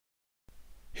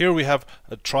Here we have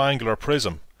a triangular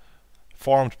prism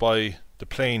formed by the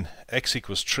plane x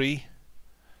equals 3,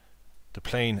 the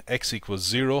plane x equals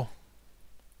 0,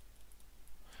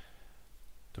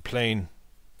 the plane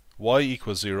y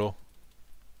equals 0,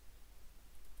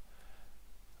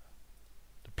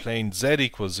 the plane z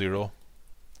equals 0,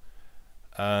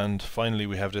 and finally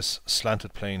we have this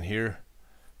slanted plane here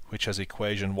which has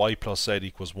equation y plus z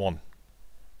equals 1.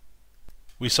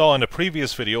 We saw in a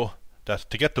previous video that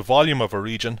to get the volume of a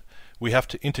region we have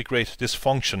to integrate this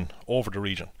function over the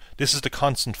region. This is the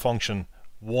constant function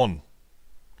 1.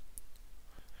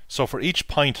 So for each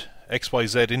point x, y,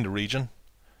 z in the region,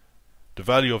 the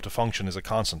value of the function is a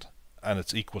constant and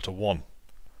it's equal to 1.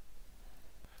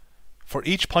 For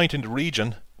each point in the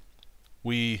region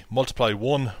we multiply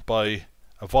 1 by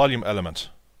a volume element.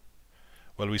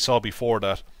 Well, we saw before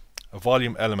that a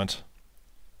volume element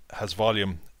has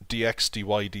volume dx, dy,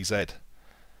 dz.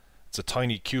 It's a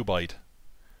tiny cuboid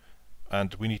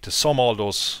and we need to sum all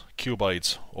those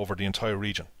cuboids over the entire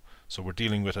region. So we're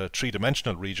dealing with a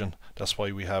three-dimensional region. That's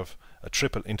why we have a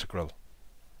triple integral.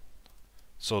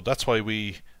 So that's why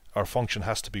our function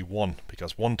has to be 1,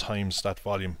 because 1 times that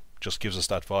volume just gives us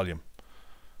that volume.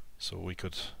 So we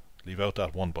could leave out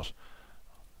that 1, but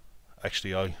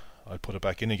actually I'll put it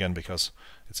back in again because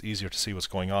it's easier to see what's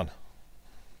going on.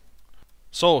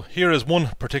 So here is one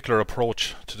particular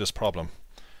approach to this problem.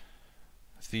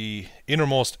 The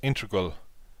innermost integral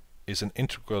is an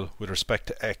integral with respect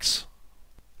to x.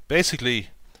 Basically,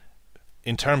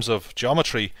 in terms of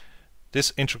geometry,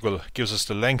 this integral gives us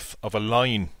the length of a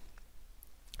line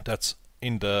that's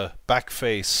in the back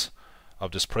face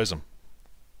of this prism.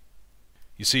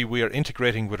 You see, we are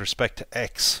integrating with respect to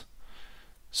x.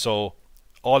 So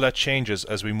all that changes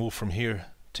as we move from here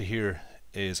to here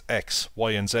is x.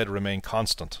 Y and z remain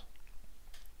constant.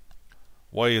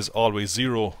 Y is always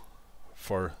 0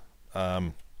 for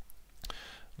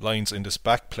lines in this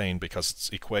back plane because its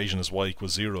equation is y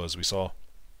equals 0, as we saw.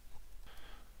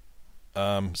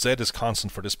 Z is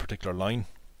constant for this particular line.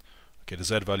 Okay, the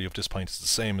z value of this point is the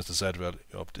same as the z value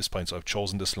of this point, so I've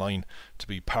chosen this line to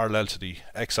be parallel to the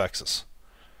x-axis.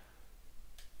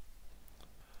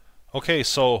 Okay,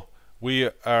 so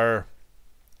we are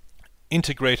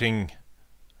integrating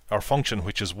our function,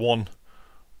 which is 1,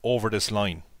 over this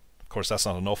line. Of course, that's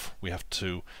not enough. We have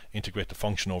to integrate the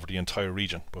function over the entire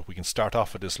region, but we can start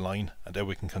off with this line and then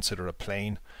we can consider a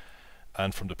plane,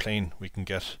 and from the plane we can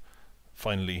get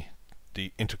finally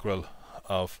the integral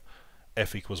of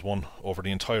f equals 1 over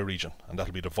the entire region, and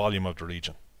that'll be the volume of the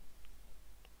region.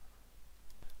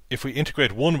 If we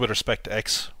integrate 1 with respect to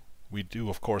x, we do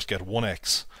of course get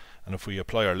 1x, and if we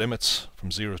apply our limits from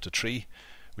 0 to 3,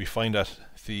 we find that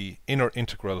the inner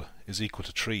integral is equal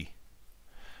to 3,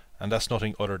 and that's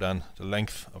nothing other than the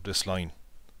length of this line.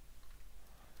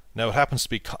 Now it happens to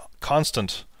be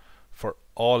constant for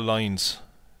all lines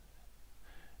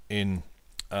in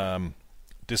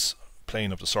this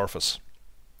plane of the surface.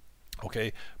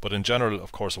 Okay, but in general,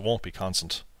 of course, it won't be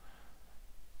constant.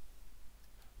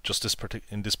 Just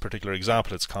in this particular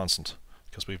example, it's constant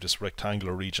because we have this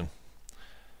rectangular region.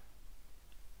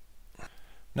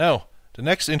 Now, the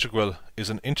next integral is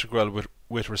an integral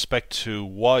with respect to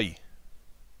y.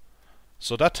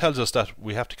 So that tells us that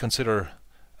we have to consider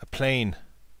a plane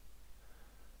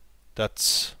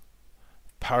that's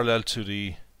parallel to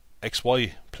the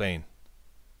xy plane.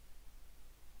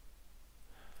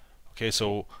 Okay,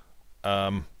 so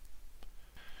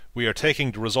we are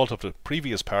taking the result of the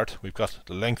previous part. We've got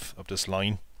the length of this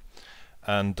line,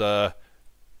 and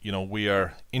we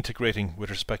are integrating with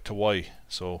respect to y.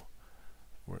 So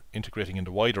we're integrating in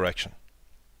the y direction.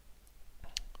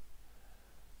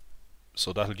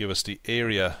 So that'll give us the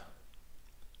area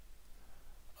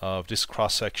of this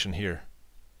cross section here.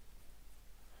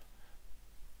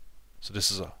 So this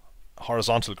is a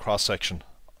horizontal cross section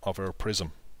of our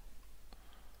prism.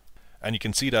 And you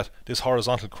can see that this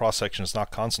horizontal cross section is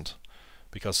not constant,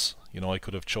 because I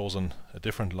could have chosen a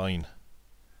different line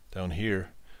down here.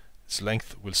 Its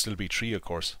length will still be 3, of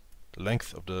course. The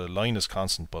length of the line is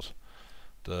constant, but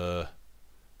the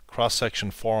cross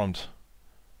section formed,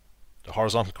 the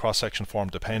horizontal cross section formed,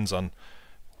 depends on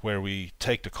where we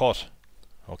take the cut.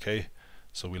 Okay,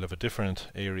 so we'll have a different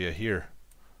area here.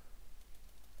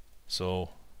 So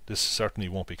this certainly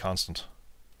won't be constant.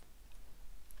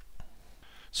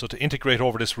 So to integrate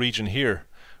over this region here,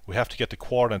 we have to get the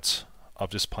coordinates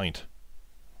of this point.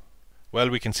 Well,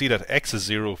 we can see that x is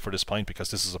 0 for this point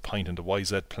because this is a point in the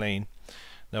YZ plane.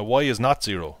 Now y is not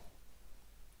 0.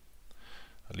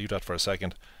 I'll leave that for a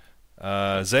second.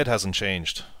 Z hasn't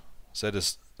changed. Z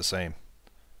is the same.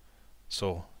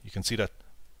 So you can see that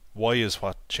y is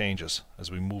what changes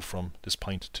as we move from this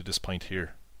point to this point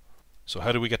here. So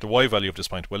how do we get the y value of this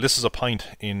point? Well, this is a point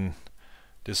in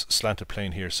this slanted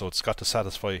plane here, so it's got to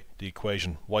satisfy the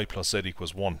equation y plus z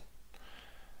equals 1.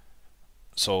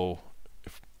 So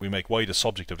if we make y the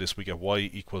subject of this, we get y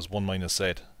equals 1 minus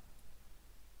z.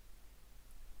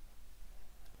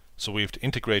 So we have to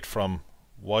integrate from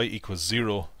y equals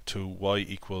 0 to y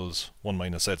equals 1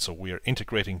 minus z. So we are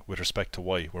integrating with respect to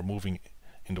y. We're moving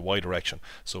in the y direction.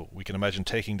 So we can imagine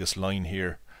taking this line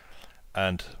here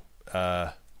and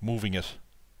moving it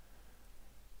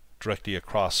directly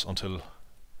across until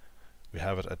we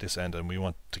have it at this end, and we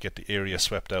want to get the area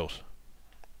swept out.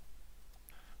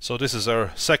 So this is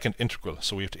our second integral.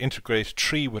 So we have to integrate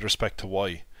 3 with respect to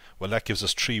y. Well, that gives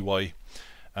us 3y,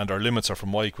 and our limits are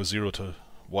from y equals 0 to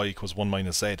y equals 1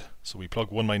 minus z. So we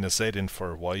plug 1 minus z in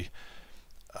for y,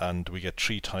 and we get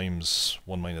 3 times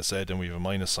 1 minus z, and we have a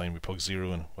minus sign. We plug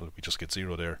 0 in, well, we just get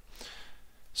 0 there.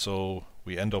 So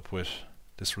we end up with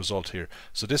this result here.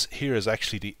 So this here is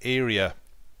actually the area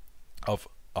of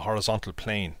a horizontal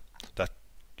plane, that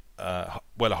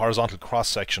well, a horizontal cross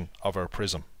section of our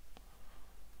prism.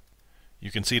 You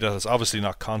can see that it's obviously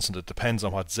not constant. It depends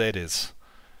on what z is.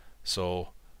 So,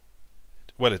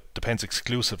 well, it depends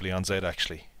exclusively on z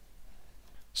actually.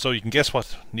 So you can guess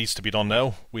what needs to be done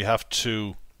now. We have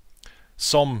to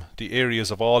sum the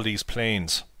areas of all these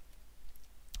planes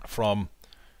from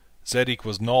z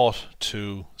equals 0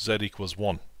 to z equals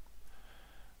 1.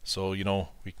 So, you know,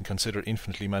 we can consider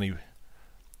infinitely many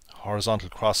horizontal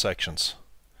cross sections.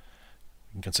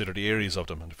 We can consider the areas of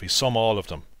them, and if we sum all of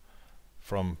them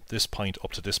from this point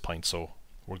up to this point, so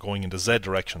we're going in the z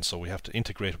direction, so we have to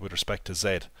integrate with respect to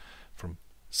z from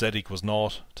z equals 0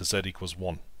 to z equals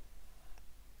 1.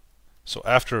 So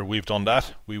after we've done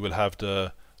that, we will have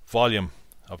the volume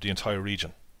of the entire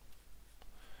region.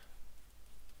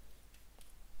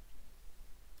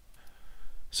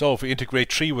 So if we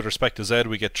integrate 3 with respect to z,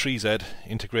 we get 3z.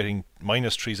 Integrating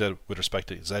minus 3z with respect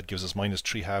to z gives us minus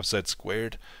 3 halves z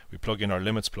squared. We plug in our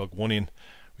limits, plug 1 in.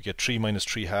 We get 3 minus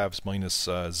 3 halves minus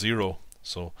 0.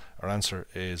 So our answer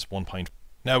is 1 point.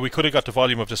 Now we could have got the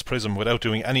volume of this prism without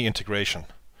doing any integration.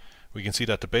 We can see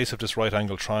that the base of this right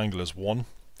angle triangle is 1.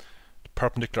 The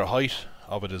perpendicular height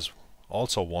of it is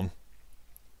also 1.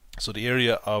 So the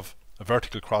area of a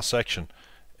vertical cross section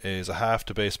is a half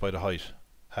the base by the height.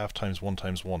 Half times 1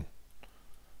 times 1,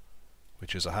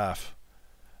 which is a half,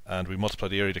 and we multiply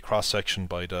the area of the cross section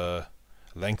by the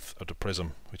length of the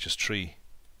prism, which is 3.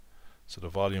 So the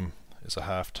volume is a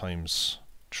half times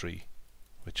 3,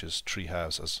 which is 3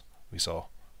 halves, as we saw.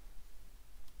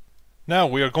 Now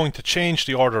we are going to change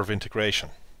the order of integration.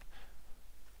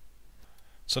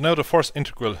 So now the first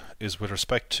integral is with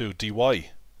respect to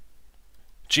dy.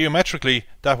 Geometrically,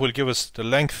 that will give us the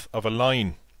length of a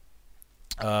line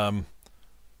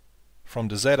from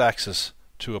the z-axis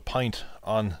to a point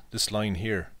on this line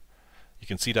here. You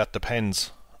can see that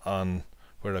depends on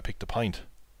where I pick the point,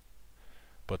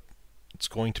 but it's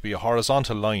going to be a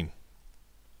horizontal line.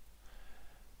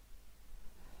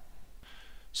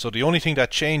 So the only thing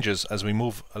that changes as we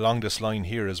move along this line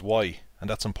here is y, and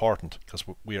that's important because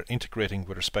we are integrating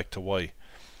with respect to y.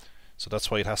 So that's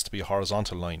why it has to be a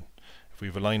horizontal line. If we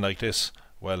have a line like this,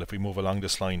 well, if we move along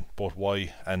this line, both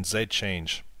y and z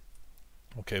change.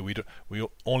 Okay, we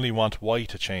only want y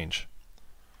to change.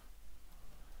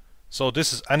 So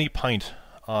this is any point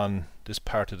on this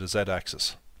part of the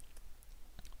z-axis.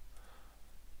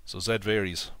 So z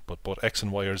varies, but both x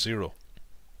and y are 0.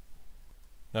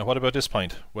 Now what about this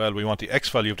point? Well, we want the x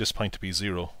value of this point to be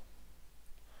 0.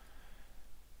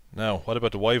 Now what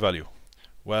about the y value?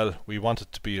 Well, we want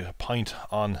it to be a point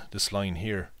on this line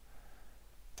here.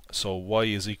 So y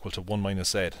is equal to 1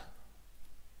 minus z.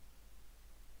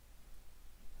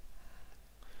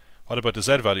 What about the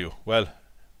z value? Well,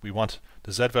 we want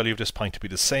the z value of this point to be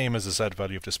the same as the z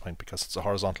value of this point because it's a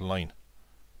horizontal line.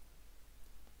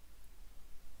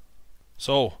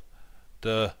 So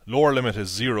the lower limit is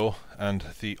 0 and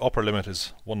the upper limit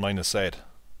is 1 minus z.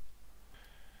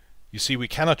 You see, we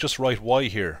cannot just write y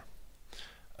here,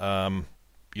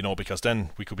 you know, because then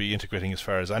we could be integrating as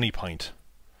far as any point,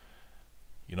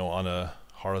 you know, on a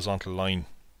horizontal line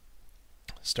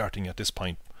starting at this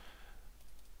point.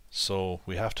 So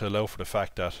we have to allow for the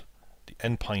fact that the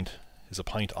end point is a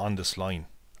point on this line,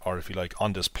 or if you like,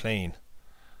 on this plane.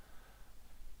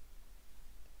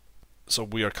 So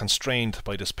we are constrained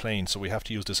by this plane, so we have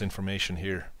to use this information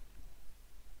here.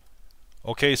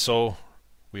 Okay, so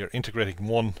we are integrating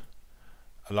 1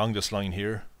 along this line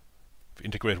here. If we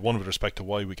integrate 1 with respect to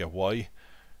y, we get y.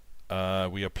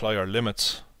 We apply our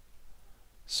limits.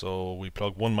 So we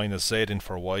plug 1 minus z in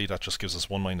for y, that just gives us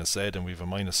 1 minus z, and we have a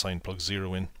minus sign, plug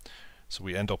 0 in. So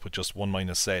we end up with just 1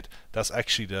 minus z. That's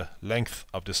actually the length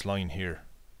of this line here.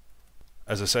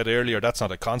 As I said earlier, that's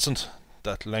not a constant.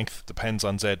 That length depends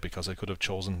on z, because I could have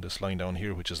chosen this line down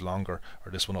here which is longer,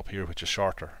 or this one up here which is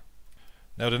shorter.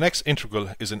 Now the next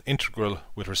integral is an integral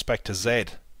with respect to z.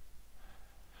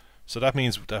 So that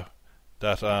means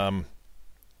that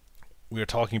we are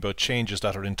talking about changes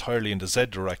that are entirely in the z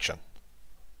direction.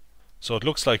 So it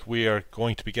looks like we are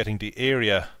going to be getting the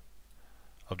area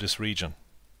of this region.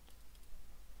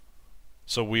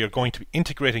 So we are going to be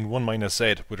integrating 1 minus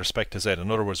z with respect to z. In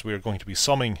other words, we are going to be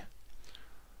summing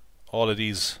all of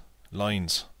these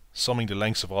lines, summing the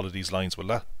lengths of all of these lines.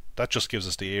 Well, that just gives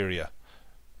us the area,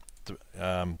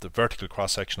 the vertical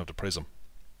cross section of the prism.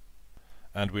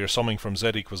 And we are summing from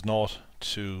z equals 0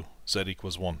 to z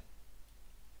equals 1.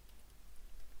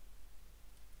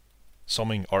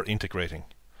 Summing or integrating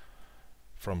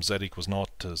from z equals 0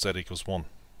 to z equals 1.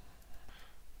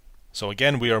 So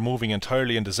again, we are moving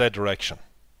entirely in the z direction.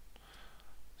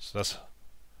 So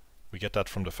we get that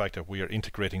from the fact that we are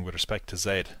integrating with respect to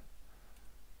z.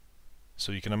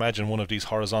 So you can imagine one of these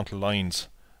horizontal lines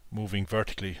moving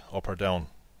vertically up or down,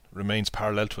 remains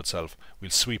parallel to itself. We'll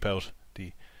sweep out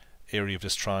the area of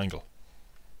this triangle.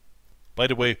 By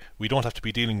the way, we don't have to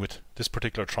be dealing with this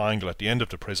particular triangle at the end of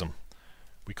the prism.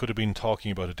 We could have been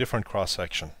talking about a different cross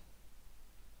section.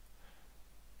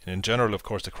 In general, of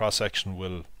course, the cross section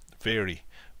will vary,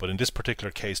 but in this particular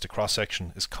case the cross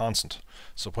section is constant.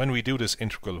 So when we do this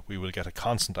integral, we will get a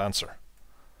constant answer,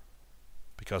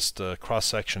 because the cross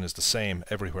section is the same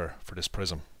everywhere for this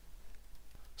prism.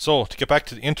 So to get back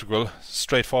to the integral,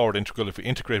 straightforward integral, if we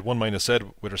integrate 1 minus z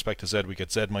with respect to z, we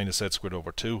get z minus z squared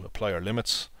over 2, apply our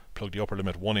limits, plug the upper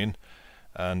limit 1 in,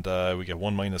 and we get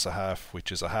 1 minus a half,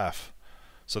 which is a half.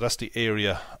 So that's the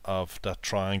area of that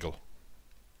triangle.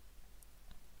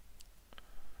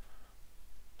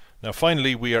 Now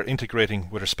finally we are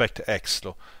integrating with respect to x.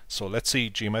 So let's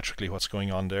see geometrically what's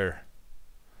going on there.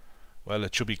 Well,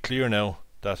 it should be clear now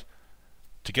that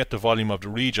to get the volume of the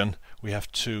region, we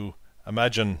have to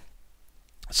imagine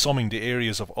summing the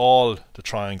areas of all the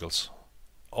triangles,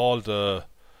 all the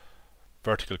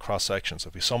vertical cross sections.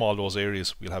 If we sum all those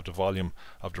areas, we'll have the volume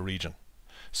of the region.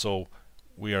 So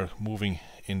we are moving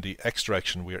in the x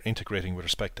direction, we are integrating with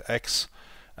respect to x,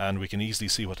 and we can easily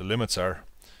see what the limits are.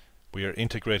 We are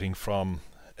integrating from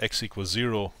x equals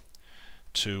 0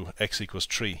 to x equals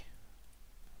 3.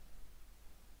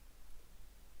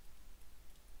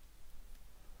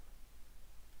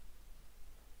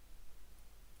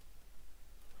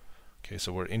 Okay,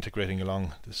 so we're integrating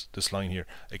along this line here,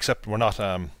 except we're not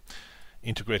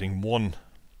integrating 1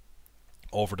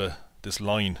 over this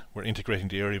line. We're integrating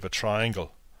the area of a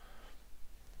triangle.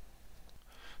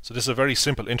 So this is a very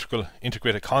simple integral.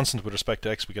 Integrate a constant with respect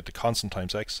to x, we get the constant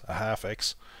times x, a half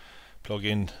x, plug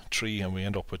in 3, and we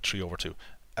end up with 3 over 2.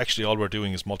 Actually all we're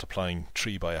doing is multiplying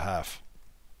 3 by a half.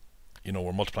 You know,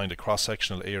 we're multiplying the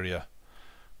cross-sectional area,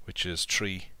 which is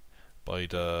 3, by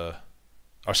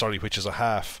which is a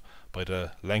half, by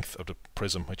the length of the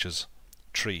prism, which is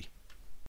 3.